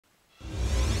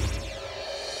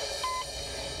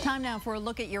Time now for a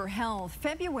look at your health.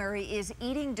 February is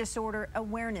Eating Disorder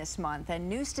Awareness Month, and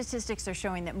new statistics are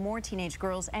showing that more teenage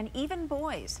girls and even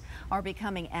boys are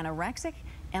becoming anorexic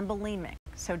and bulimic.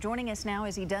 So joining us now,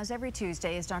 as he does every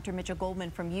Tuesday, is Dr. Mitchel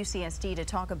Goldman from UCSD to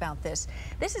talk about this.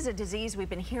 This is a disease we've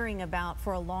been hearing about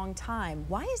for a long time.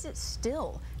 Why is it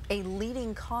still a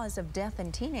leading cause of death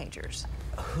in teenagers?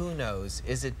 Who knows?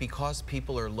 Is it because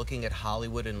people are looking at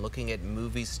Hollywood and looking at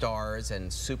movie stars and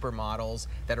supermodels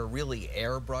that are really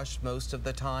airbrushed most of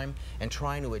the time and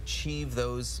trying to achieve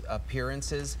those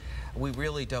appearances? We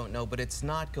really don't know, but it's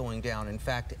not going down. In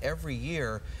fact, every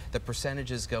year the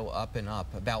percentages go up and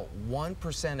up. About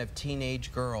 1% of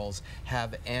teenage girls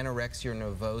have anorexia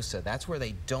nervosa. That's where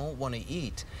they don't want to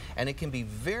eat, and it can be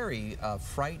very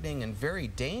frightening and very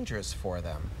dangerous for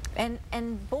them.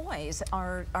 And boys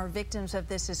are victims of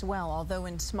this as well, although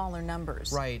in smaller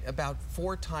numbers. Right, about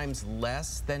 4 times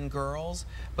less than girls,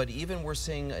 but even we're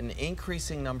seeing an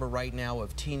increasing number right now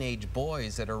of teenage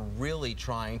boys that are really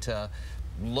trying to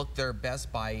look their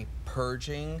best by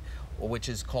purging, which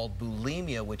is called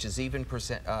bulimia, which is even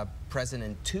present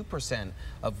in 2%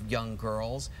 of young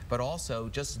girls, but also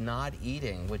just not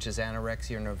eating, which is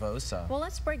anorexia nervosa. Well,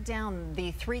 let's break down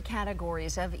the 3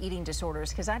 categories of eating disorders,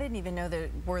 because I didn't even know there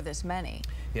were this many.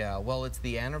 Yeah, well, it's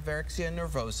the anorexia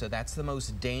nervosa. That's the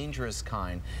most dangerous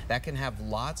kind. That can have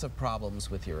lots of problems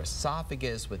with your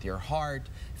esophagus, with your heart,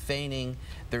 fainting.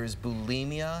 There's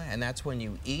bulimia, and that's when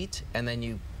you eat and then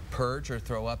you purge or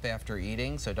throw up after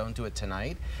eating, so don't do it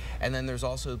tonight. And then there's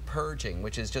also purging,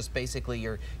 which is just basically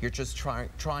you're just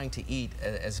trying to eat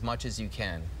as much as you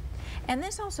can. And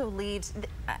this also leads,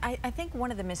 I think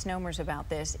one of the misnomers about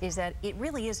this is that it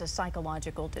really is a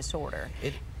psychological disorder.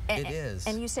 It is.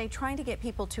 And you say trying to get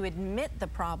people to admit the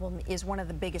problem is one of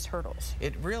the biggest hurdles.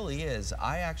 It really is.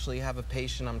 I actually have a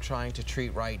patient I'm trying to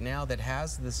treat right now that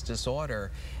has this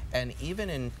disorder, and even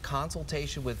in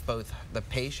consultation with both the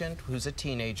patient, who's a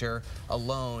teenager,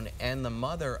 alone, and the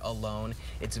mother alone,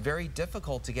 it's very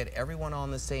difficult to get everyone on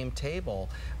the same table.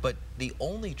 But the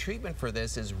only treatment for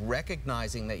this is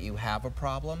recognizing that you have a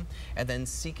problem and then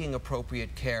seeking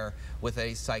appropriate care with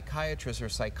a psychiatrist or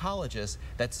psychologist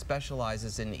that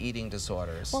specializes in eating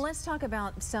disorders. Well, let's talk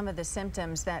about some of the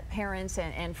symptoms that parents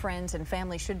and friends and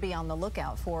family should be on the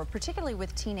lookout for, particularly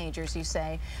with teenagers. You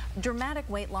say dramatic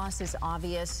weight loss is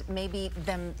obvious, maybe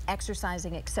them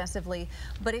exercising excessively,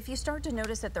 but if you start to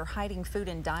notice that they're hiding food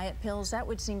in diet pills, that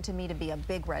would seem to me to be a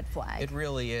big red flag. It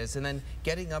really is. And then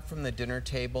getting up from the dinner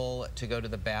table to go to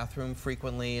the bathroom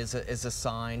frequently is a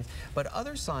sign. But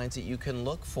other signs that you can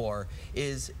look for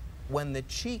is when the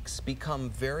cheeks become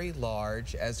very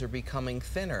large as they're becoming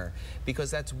thinner,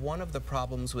 because that's one of the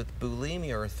problems with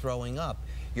bulimia or throwing up.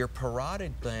 Your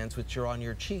parotid glands, which are on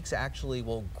your cheeks, actually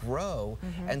will grow,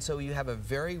 and so you have a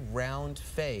very round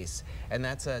face, and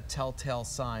that's a telltale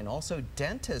sign. Also,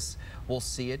 dentists will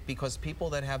see it because people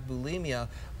that have bulimia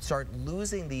start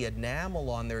losing the enamel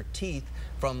on their teeth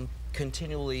from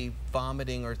continually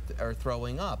vomiting or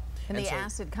throwing up. And the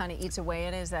acid kind of eats away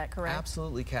at it, is that correct?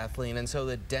 Absolutely, Kathleen. And so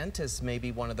the dentist may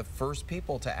be one of the first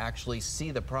people to actually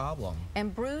see the problem.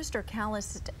 And bruised or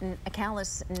callous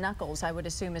knuckles, I would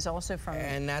assume, is also from...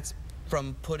 And that's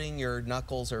from putting your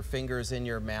knuckles or fingers in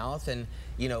your mouth, and,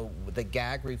 you know, the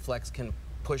gag reflex can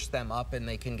push them up and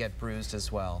they can get bruised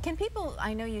as well. Can people,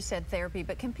 I know you said therapy,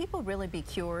 but can people really be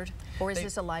cured? Or is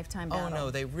this a lifetime battle? Oh no,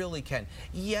 they really can.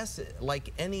 Yes,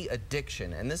 like any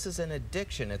addiction, and this is an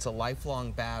addiction, it's a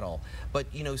lifelong battle. But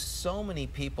you know, so many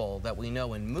people that we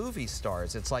know in movie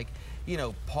stars, it's like, you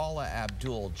know, Paula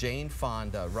Abdul, Jane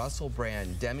Fonda, Russell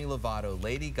Brand, Demi Lovato,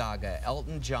 Lady Gaga,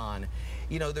 Elton John,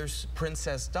 you know, there's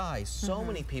Princess Di. So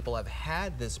many people have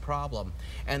had this problem,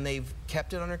 and they've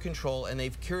kept it under control, and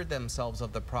they've cured themselves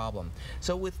of the problem.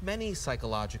 So with many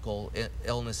psychological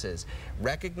illnesses,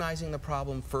 recognizing the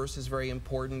problem first is very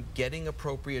important, getting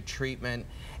appropriate treatment,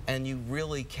 and you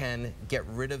really can get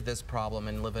rid of this problem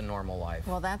and live a normal life.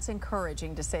 Well, that's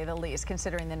encouraging, to say the least,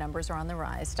 considering the numbers are on the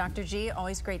rise. Dr. G,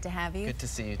 always great to have you. Good to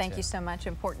see you, Thank you so much.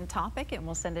 Important topic, and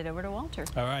we'll send it over to Walter.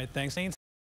 All right, thanks.